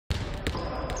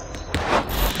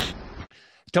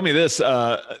Tell me this,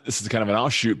 this is kind of an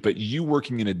offshoot, but you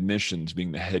working in admissions,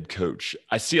 being the head coach,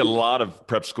 I see a lot of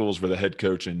prep schools where the head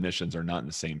coach and admissions are not on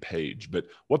the same page, but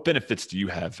what benefits do you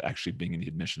have actually being in the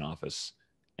admission office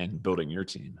and building your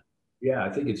team? Yeah, I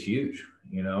think it's huge,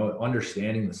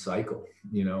 understanding the cycle,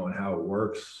 and how it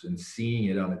works and seeing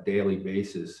it on a daily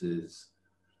basis is,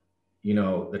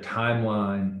 the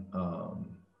timeline.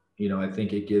 I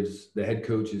think it gives the head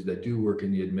coaches that do work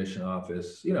in the admission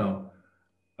office,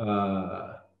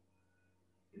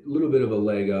 a little bit of a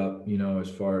leg up, as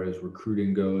far as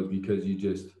recruiting goes, because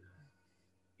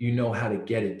you know how to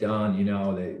get it done,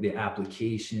 the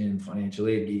application, financial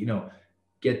aid,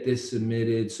 get this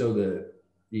submitted so that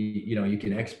you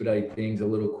can expedite things a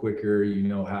little quicker,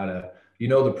 how to,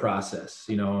 the process,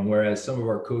 and whereas some of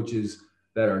our coaches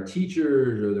that are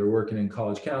teachers or they're working in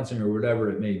college counseling or whatever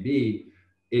it may be,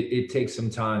 it takes some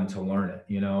time to learn it,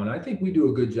 and I think we do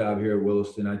a good job here at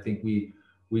Williston. I think we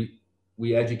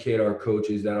we educate our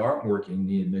coaches that aren't working in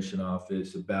the admission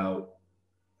office about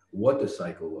what the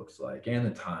cycle looks like and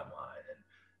the timeline,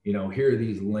 and here are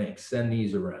these links, send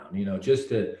these around, just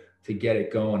to get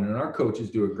it going. And our coaches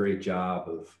do a great job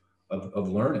of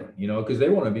learning, because they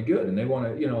want to be good and they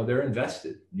want to, they're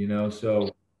invested, so,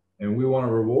 and we want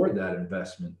to reward that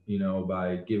investment,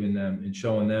 by giving them and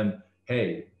showing them,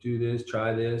 hey, do this,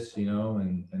 try this,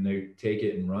 and they take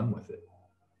it and run with it.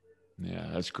 Yeah,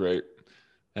 that's great.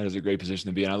 That is a great position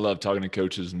to be in. I love talking to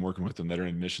coaches and working with them that are in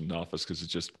admissions office because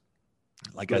it's just,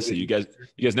 like I say, you guys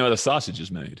know how the sausage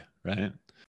is made, right?